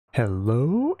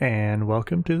Hello and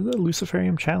welcome to the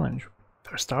Luciferium challenge.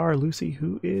 Our star Lucy,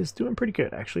 who is doing pretty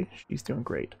good actually. She's doing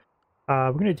great.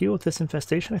 We're going to deal with this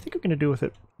infestation. I think we're going to deal with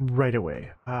it right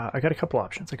away. I got a couple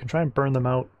options. I can try and burn them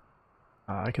out.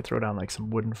 I could throw down like some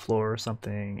wooden floor or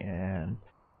something and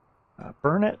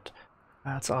burn it.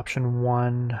 That's option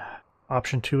one.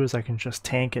 Option two is I can just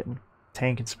tank and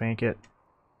spank it.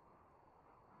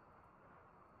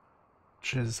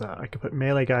 Which is I could put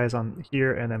melee guys on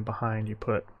here, and then behind you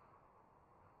put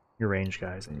your range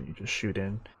guys and you just shoot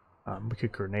in. We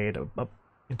could grenade up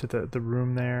into the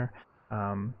room there.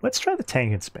 Let's try the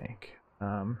tank and spank.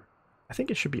 I think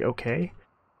it should be okay.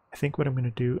 I think what I'm going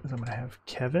to do is I'm going to have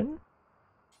Kevin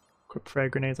equip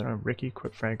frag grenades. I don't have Ricky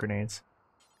equip frag grenades.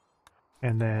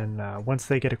 And then once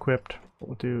they get equipped, what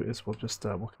we'll do is we'll just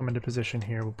we'll come into position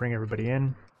here. We'll bring everybody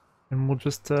in, and we'll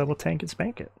just we'll tank and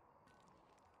spank it.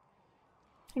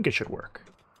 I think it should work.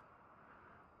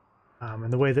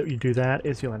 And the way that you do that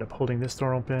is you'll end up holding this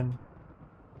door open.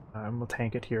 We'll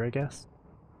tank it here, I guess.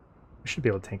 We should be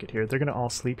able to tank it here. They're going to all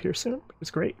sleep here soon, which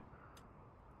is great.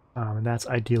 And that's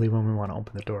ideally when we want to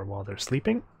open the door while they're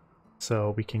sleeping,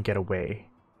 so we can get away.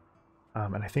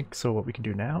 And I think so what we can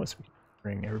do now is we can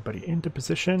bring everybody into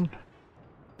position.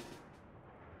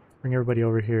 Bring everybody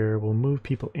over here. We'll move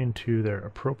people into their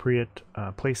appropriate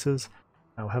places.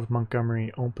 I'll have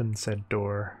Montgomery open said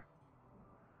door.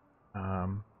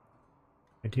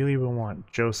 Ideally we'll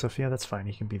want Joseph. Yeah, that's fine.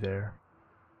 He can be there.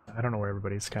 I don't know where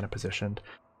everybody's kind of positioned.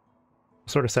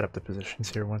 We'll sort of set up the positions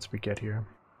here once we get here.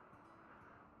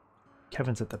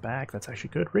 Kevin's at the back. That's actually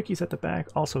good. Ricky's at the back.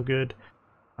 Also good.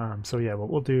 So yeah, what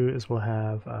we'll do is we'll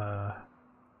have...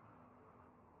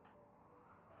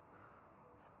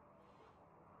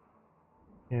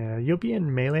 yeah, you'll be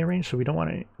in melee range, so we don't want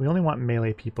any, we only want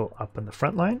melee people up in the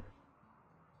front line.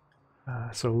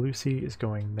 So Lucy is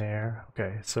going there.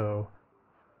 Okay, so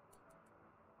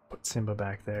put Simba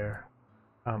back there.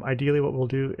 Ideally what we'll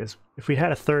do is, if we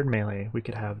had a third melee, we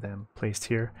could have them placed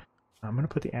here. I'm going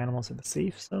to put the animals in the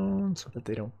safe zone so that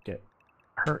they don't get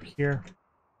hurt here.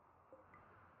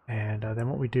 And then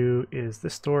what we do is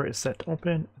this door is set to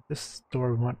open. This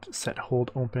door we want to set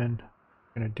hold open.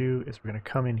 What we're going to do is we're going to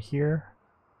come in here.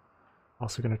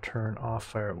 Also going to turn off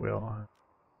fire at will on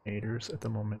grenaders at the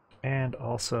moment. And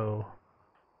also,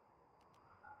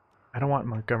 I don't want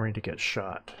Montgomery to get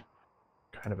shot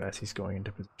kind of as he's going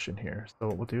into position here. So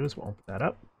what we'll do is we'll open that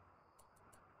up.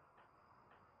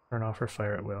 Turn off her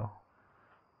fire at will.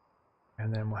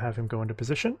 And then we'll have him go into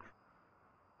position.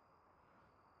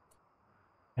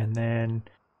 And then,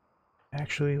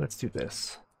 actually, let's do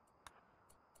this.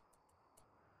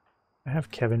 I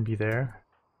have Kevin be there.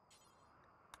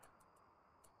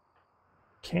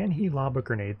 Can he lob a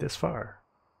grenade this far?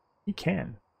 He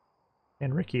can.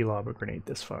 Can Ricky lob a grenade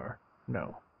this far?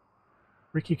 No.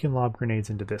 Ricky can lob grenades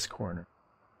into this corner.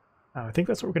 I think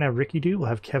that's what we're going to have Ricky do. We'll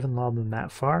have Kevin lob them that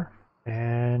far.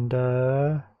 And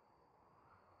here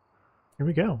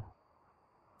we go.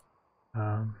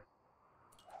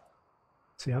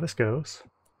 See how this goes.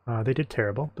 They did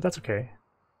terrible, but that's okay.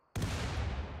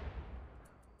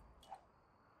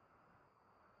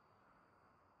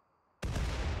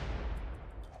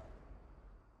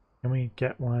 Can we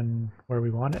get one where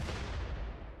we want it?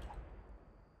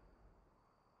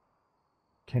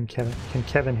 Can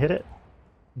Kevin hit it?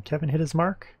 Can Kevin hit his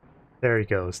mark? There he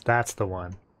goes. That's the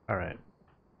one. All right.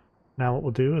 Now what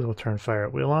we'll do is we'll turn fire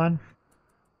at will on.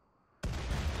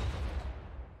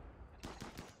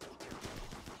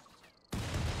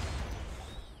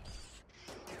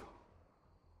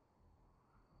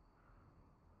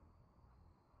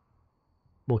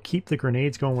 We'll keep the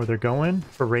grenades going where they're going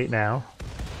for right now.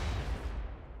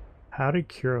 How did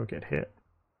Kuro get hit?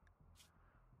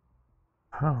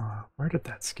 Huh, where did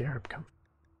that scarab come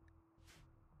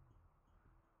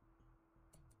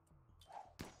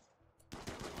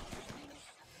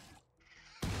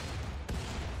from?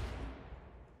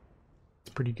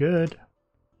 It's pretty good.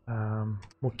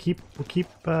 We'll keep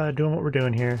doing what we're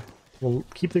doing here. We'll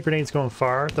keep the grenades going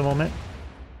far at the moment.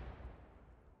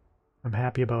 I'm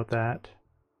happy about that.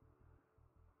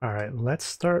 All right, let's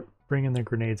start bringing the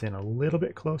grenades in a little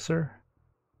bit closer.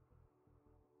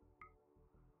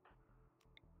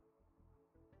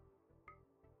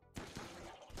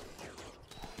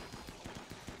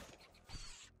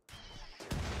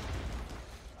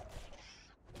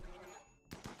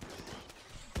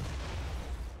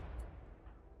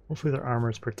 Hopefully their armor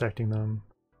is protecting them.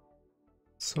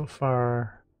 So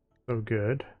far, so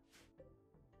good.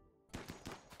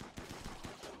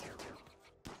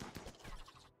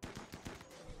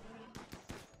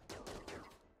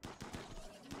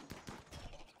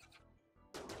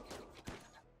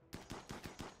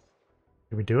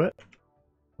 Did we do it?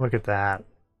 Look at that.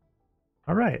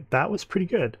 All right, that was pretty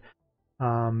good.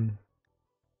 Really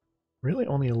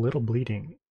only a little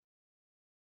bleeding.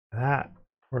 That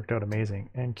worked out amazing.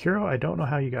 And Kuro, I don't know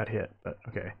how you got hit, but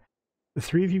okay. The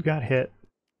three of you got hit.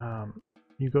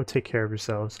 You go take care of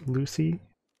yourselves. Lucy,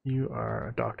 you are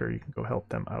a doctor. You can go help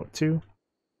them out too.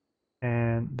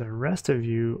 And the rest of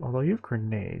you, although you have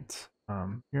grenades,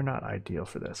 you're not ideal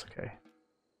for this, okay?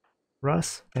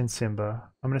 Russ and Simba,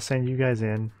 I'm going to send you guys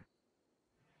in.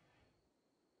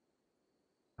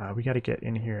 We got to get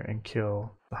in here and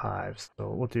kill the hives. So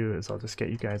what we'll do is I'll just get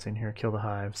you guys in here, kill the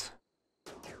hives.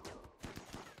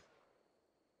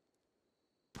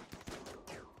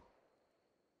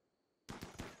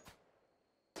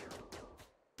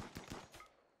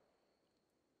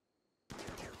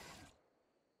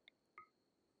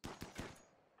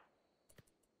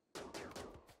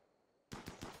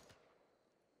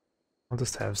 I'll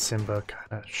just have Simba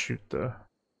kind of shoot the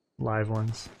live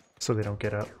ones so they don't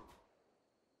get up.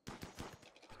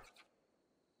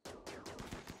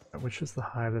 Which is the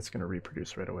hive that's going to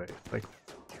reproduce right away? Like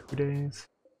 2 days?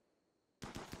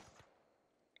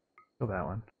 Kill that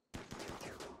one.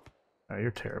 Oh,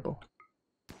 you're terrible.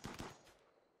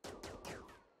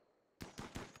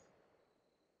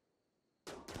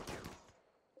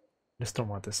 I just don't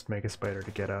want this mega spider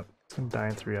to get up. It's going to die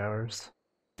in 3 hours.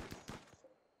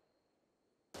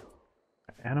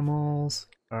 Animals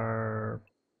are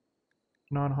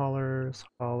non-haulers,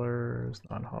 haulers,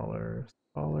 non-haulers,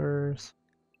 haulers,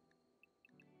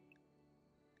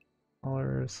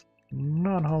 haulers,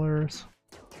 non-haulers.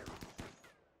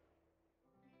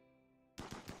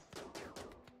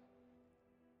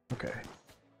 Okay.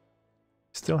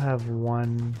 Still have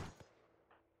one.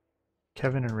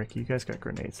 Kevin and Ricky, you guys got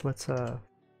grenades. Let's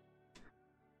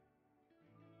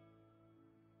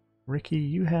Ricky,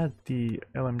 you had the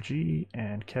LMG,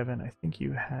 and Kevin, I think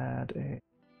you had a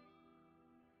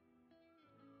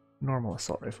normal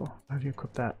assault rifle. How do you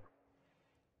equip that?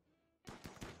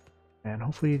 And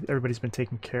hopefully everybody's been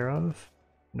taken care of.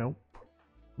 Nope.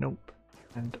 Nope.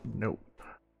 And nope.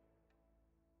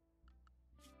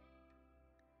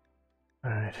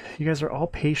 Alright, you guys are all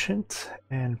patient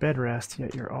and bed rest,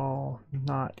 yet you're all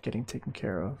not getting taken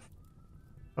care of.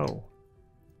 Oh.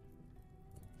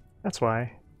 That's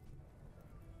why.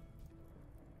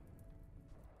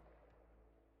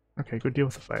 Okay, go deal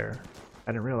with the fire.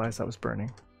 I didn't realize that was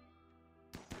burning.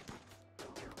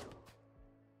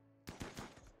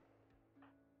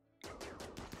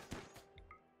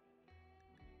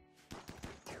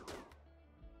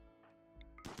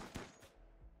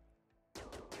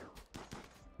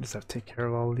 Just have to take care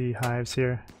of all the hives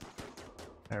here.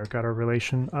 There, we got our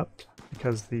relation up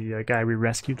because the guy we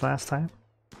rescued last time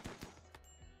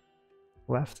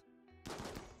left.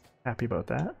 Happy about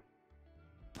that.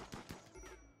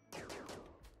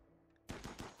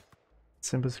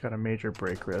 Simba's got a major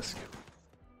break risk.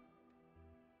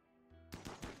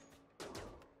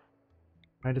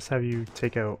 I just have you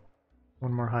take out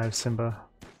one more hive, Simba.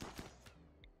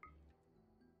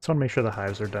 Just want to make sure the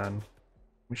hives are done.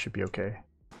 We should be okay.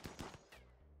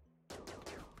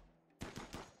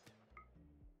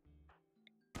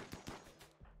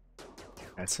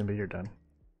 Alright, Simba, you're done.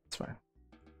 It's fine.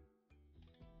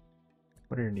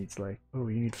 What are your needs like? Oh,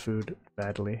 you need food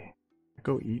badly.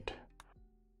 Go eat.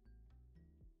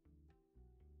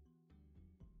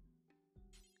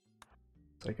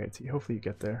 Like IT. Hopefully you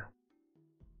get there.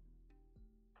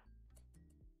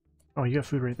 Oh, you got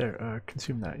food right there.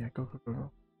 Consume that. Yeah, go, go, go,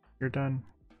 go. You're done.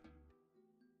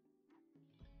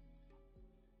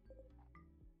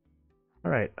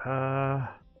 Alright,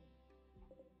 got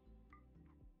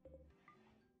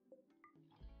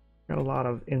a lot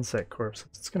of insect corpses.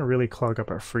 It's gonna really clog up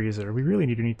our freezer. We really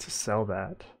need to sell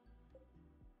that.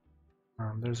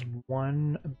 There's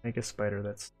one mega spider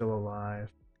that's still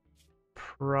alive.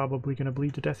 Probably gonna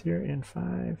bleed to death here in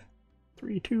 5,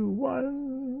 3, 2,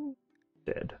 1.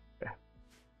 Dead. Okay.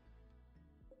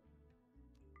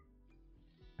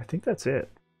 I think that's it.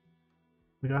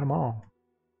 We got them all.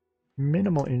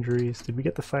 Minimal injuries. Did we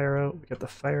get the fire out? We got the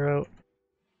fire out.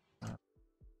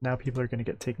 Now people are gonna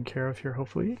get taken care of here,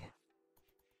 hopefully.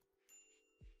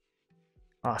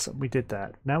 Awesome, we did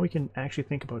that. Now we can actually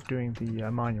think about doing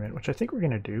the monument, which I think we're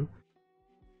gonna do.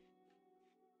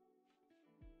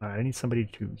 I need somebody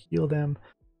to heal them.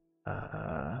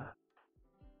 I'm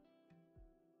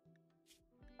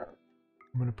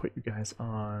gonna put you guys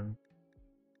on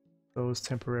those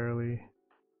temporarily.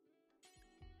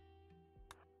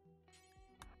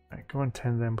 Alright, go and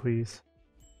tend them, please.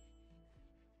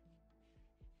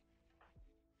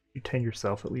 You tend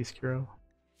yourself at least, Kuro.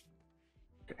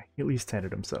 Okay, he at least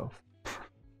tended himself.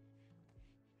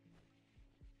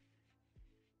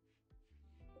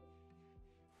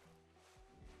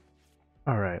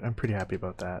 Alright, I'm pretty happy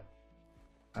about that.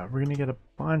 We're gonna get a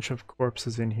bunch of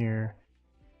corpses in here.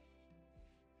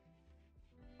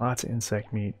 Lots of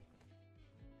insect meat.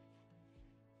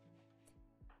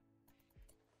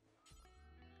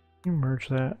 Can you merge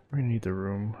that? We're gonna need the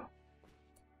room.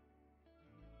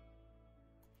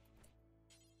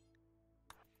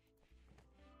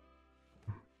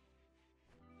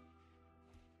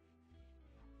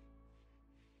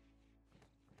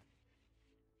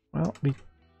 Well, we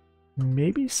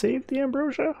maybe saved the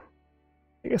ambrosia?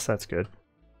 I guess that's good.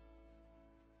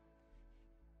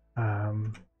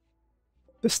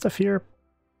 This stuff here,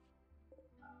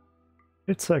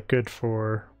 it's good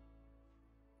for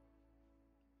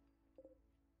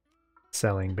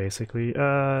selling, basically.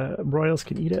 Royals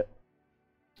can eat it.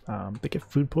 They get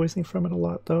food poisoning from it a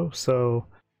lot, though, so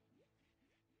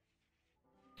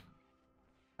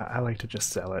I like to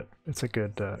just sell it. It's a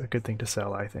good thing to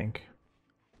sell, I think.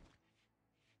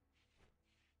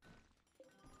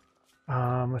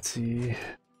 Let's see.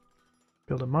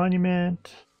 Build a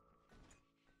monument.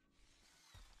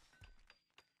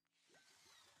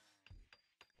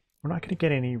 We're not going to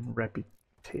get any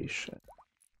reputation.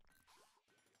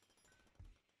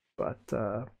 But,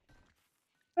 I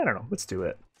don't know. Let's do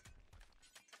it.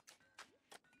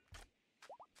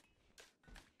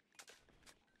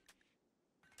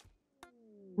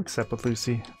 Except with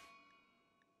Lucy.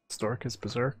 Stork is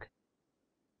berserk.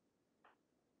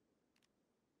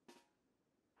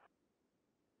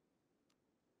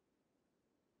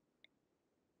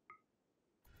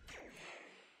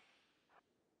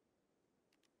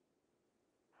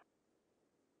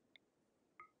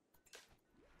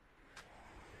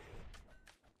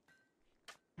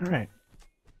 All right.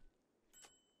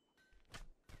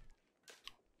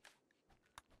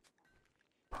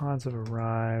 Pods have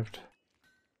arrived.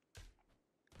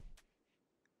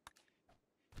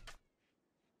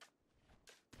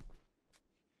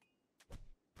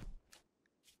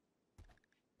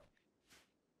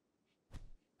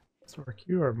 Zork,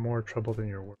 you are more trouble than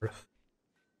you're worth.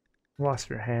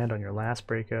 Lost your hand on your last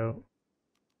breakout.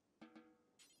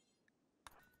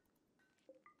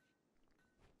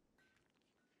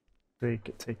 They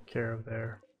get taken care of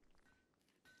there.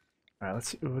 Alright, let's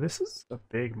see. Ooh, this is a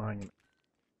big monument.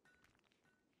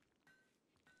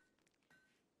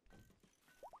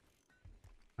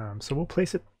 So we'll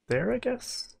place it there, I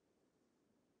guess?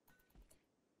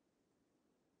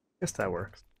 Guess that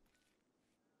works.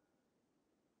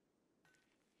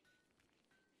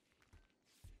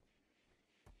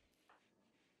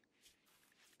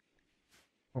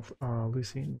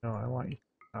 Lucy, no, I want you.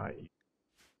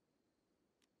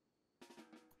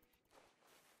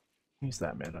 Use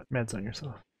that meds on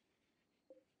yourself.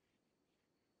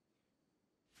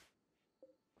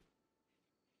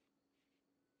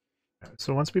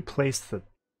 So once we place the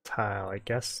tile, I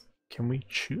guess, can we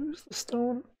choose the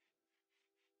stone?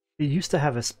 It used to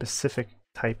have a specific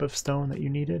type of stone that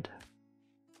you needed.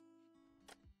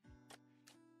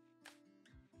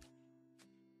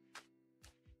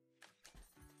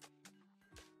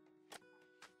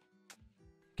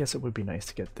 Guess it would be nice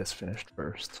to get this finished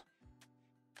first.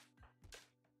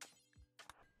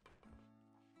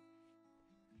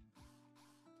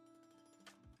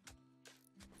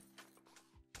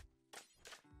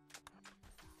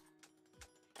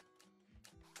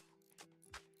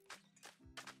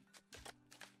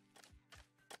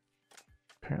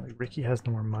 Apparently Ricky has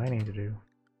no more mining to do.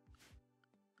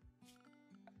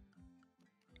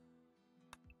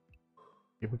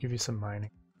 Okay, we'll give you some mining.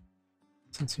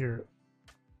 Since you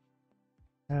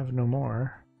have no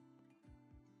more.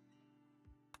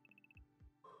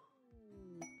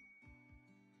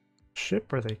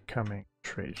 Ship, or are they coming?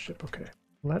 Trade ship, okay.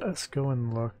 Let us go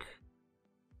and look.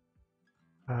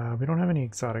 We don't have any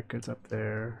exotic goods up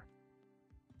there.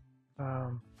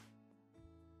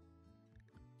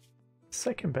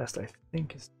 Second best, I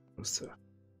think, is Joseph.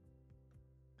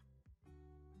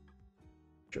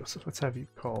 Joseph, let's have you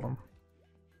call him.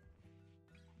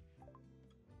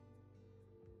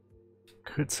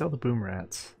 Could sell the boom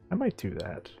rats. I might do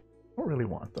that. I don't really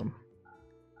want them.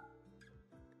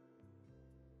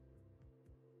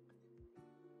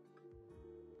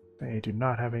 They do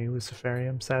not have any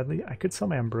Luciferium, sadly. I could sell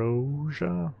my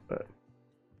ambrosia, but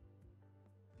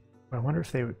I wonder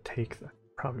if they would take that.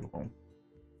 Probably won't.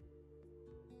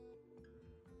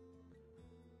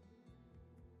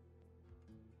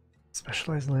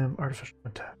 Specialized limb, artificial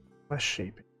attack, flesh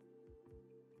shaping.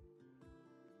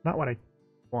 Not what I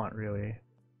want, really.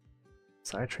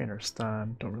 Side trainer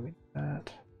stun, don't really need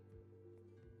that.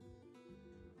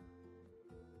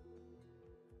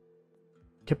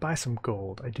 Could buy some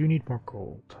gold. I do need more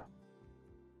gold.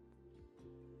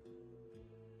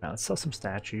 Now let's sell some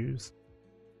statues.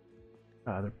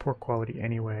 They're poor quality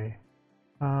anyway.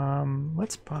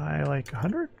 Let's buy like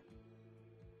 100.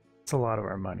 It's a lot of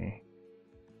our money.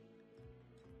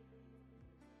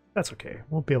 That's okay.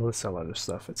 We'll be able to sell other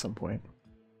stuff at some point.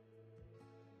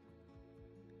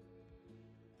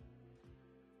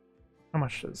 How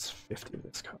much does 50 of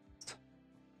this cost?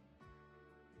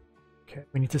 Okay,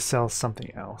 we need to sell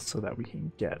something else so that we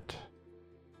can get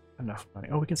enough money.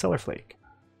 Oh, we can sell our flake.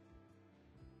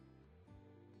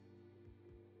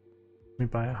 We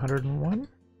buy 101?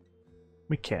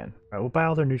 We can. All right, we'll buy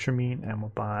all their Nutrimine and we'll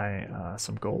buy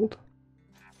some gold.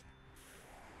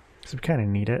 Because we kind of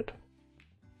need it.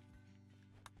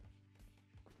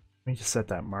 We need to set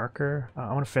that marker.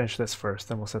 I want to finish this first,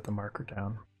 then we'll set the marker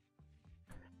down.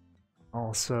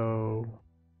 Also,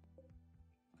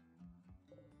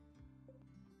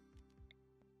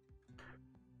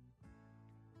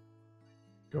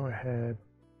 go ahead.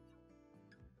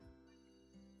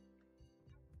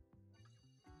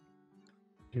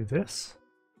 Do this.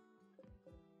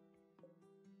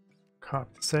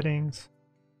 Copy the settings.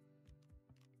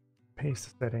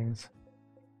 Paste the settings.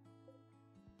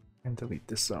 And delete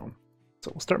this zone.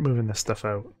 So we'll start moving this stuff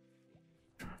out.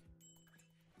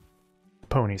 The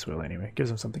ponies will anyway. Gives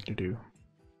them something to do.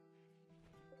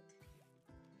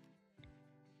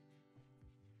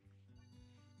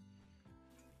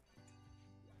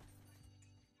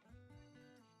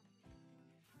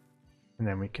 And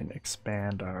then we can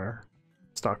expand our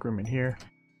stockroom in here.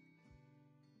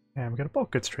 And we got a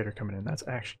bulk goods trader coming in. That's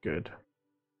actually good.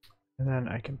 And then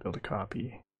I can build a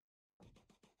copy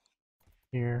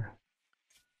here.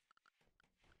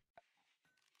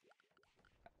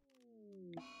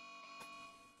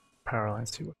 Power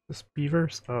lines too. What's this?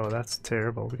 Beavers? Oh, that's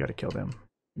terrible. We gotta kill them.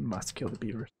 We must kill the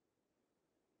beavers.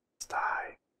 Let's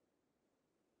die.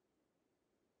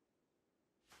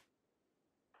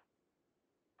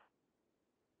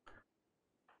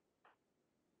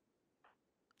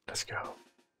 Let's go.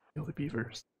 Kill the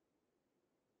beavers.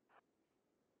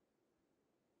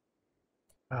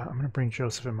 I'm gonna bring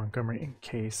Joseph and Montgomery in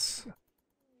case,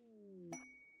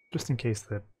 just in case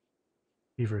the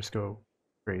beavers go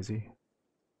crazy.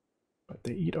 But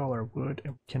they eat all our wood,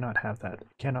 and we cannot have that. We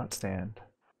cannot stand.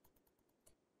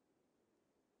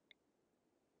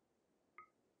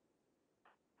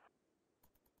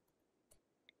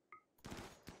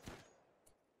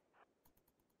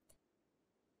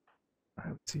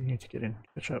 Alright, let's see. You need to get in.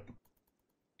 Catch up.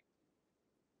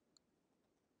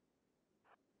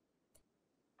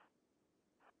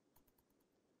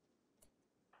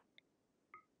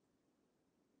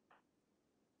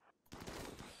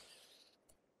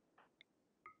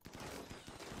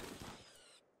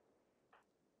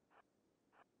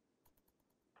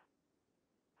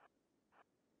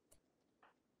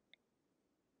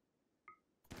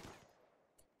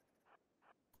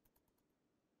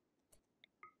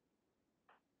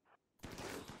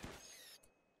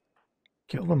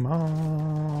 Kill them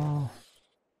all.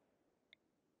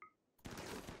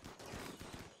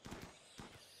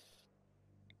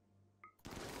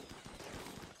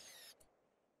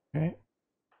 Okay.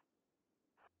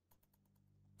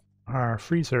 Our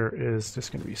freezer is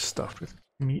just going to be stuffed with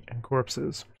meat and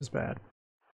corpses, which is bad.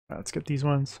 Let's get these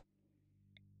ones.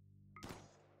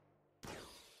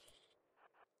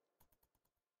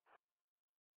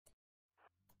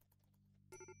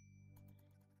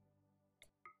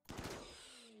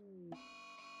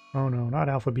 Oh no, not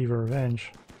Alpha Beaver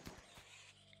Revenge.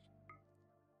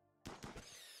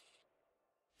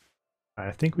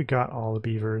 I think we got all the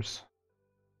beavers.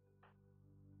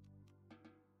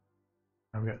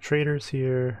 Now we got traders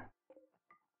here.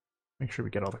 Make sure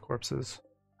we get all the corpses.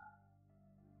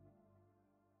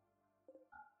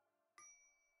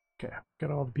 Okay,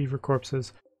 got all the beaver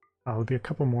corpses. There'll be a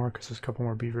couple more because there's a couple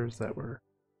more beavers that were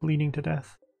bleeding to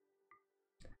death.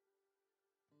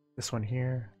 This one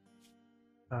here.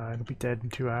 It'll be dead in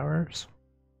 2 hours.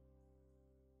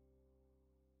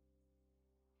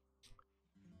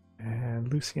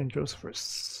 And Lucy and Joseph are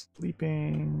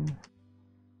sleeping.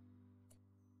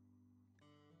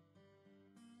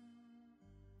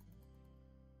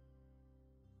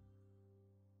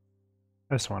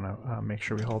 I just want to make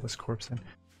sure we haul this corpse in.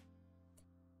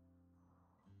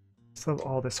 Still have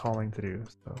all this hauling to do,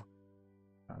 so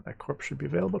that corpse should be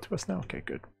available to us now. Okay,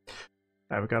 good.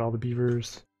 We've got all the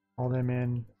beavers, haul them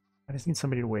in. I just need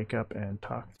somebody to wake up and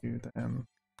talk to them.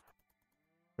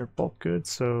 They're bulk goods,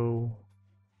 so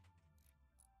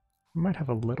we might have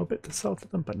a little bit to sell to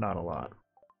them, but not a lot.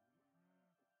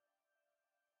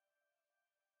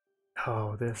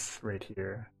 Oh, this right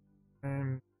here.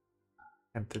 I'm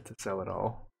tempted to sell it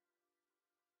all.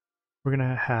 We're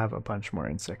gonna have a bunch more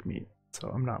insect meat, so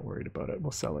I'm not worried about it.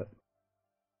 We'll sell it.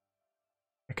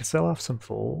 I could sell off some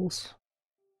foals.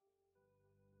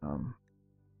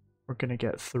 We're gonna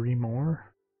get 3 more.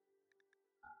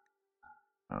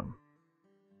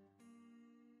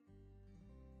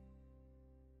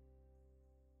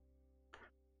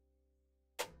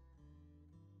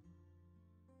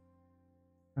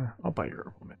 I'll buy your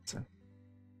herbal medicine.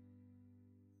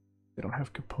 They don't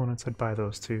have components, I'd buy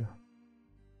those too.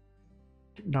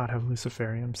 Do not have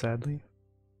Luciferium, sadly.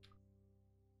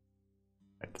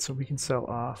 Right, so we can sell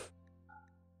off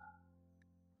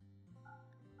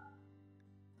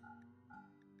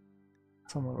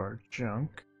some of our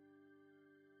junk.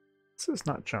 This is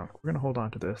not junk. We're going to hold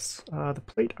on to this. The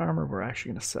plate armor we're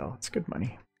actually going to sell. It's good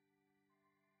money.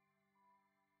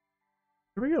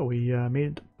 Here we go. We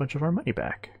made a bunch of our money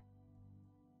back.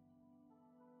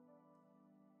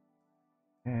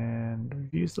 And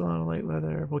we've used a lot of light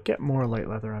leather. We'll get more light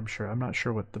leather, I'm sure. I'm not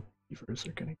sure what the beavers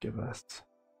are going to give us.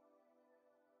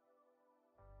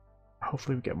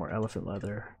 Hopefully we get more elephant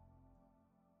leather.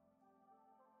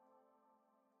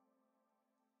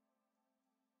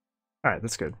 Alright,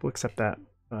 that's good. We'll accept that.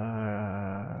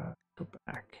 Go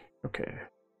back. Okay.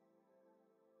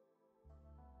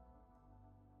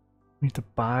 We need to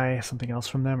buy something else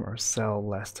from them or sell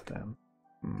less to them.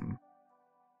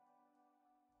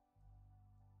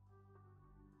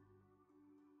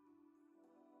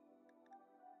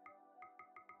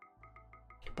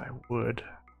 Buy wood.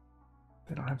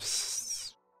 They don't have.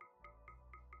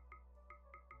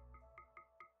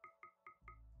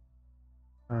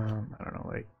 I don't know,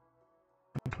 like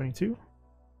 122?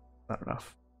 Not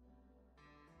enough.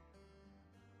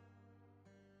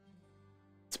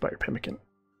 Let's buy your pemmican.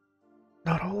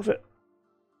 Not all of it.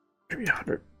 Maybe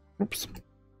 100. Oops.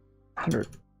 100.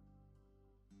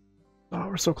 Oh,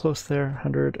 we're so close there.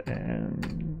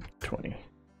 120.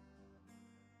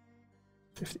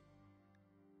 50.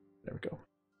 There we go.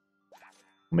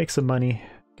 We'll make some money,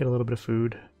 get a little bit of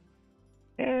food,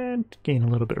 and gain a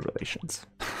little bit of relations.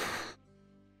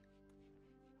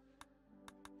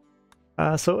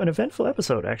 So an eventful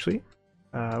episode, actually.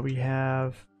 We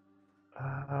have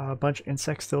a bunch of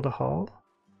insects still to haul.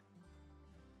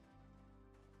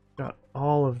 Got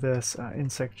all of this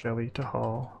insect jelly to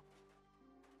haul.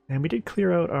 And we did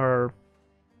clear out our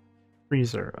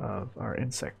freezer of our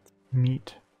insect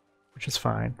meat, which is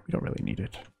fine. We don't really need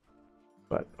it.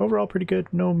 But overall pretty good,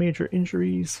 no major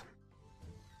injuries.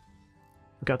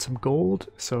 We got some gold,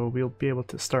 so we'll be able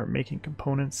to start making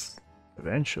components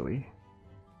eventually.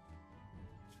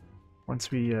 Once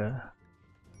we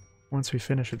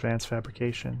finish advanced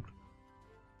fabrication.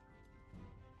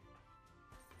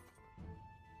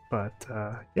 But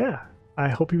yeah, I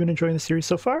hope you've been enjoying the series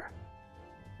so far.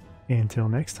 Until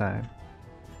next time.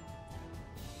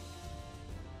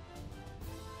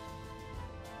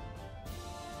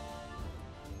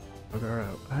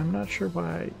 I'm not sure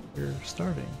why you're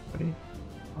starving, buddy.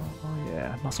 Oh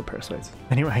yeah, muscle parasites.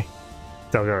 Anyway,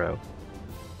 Delgaro.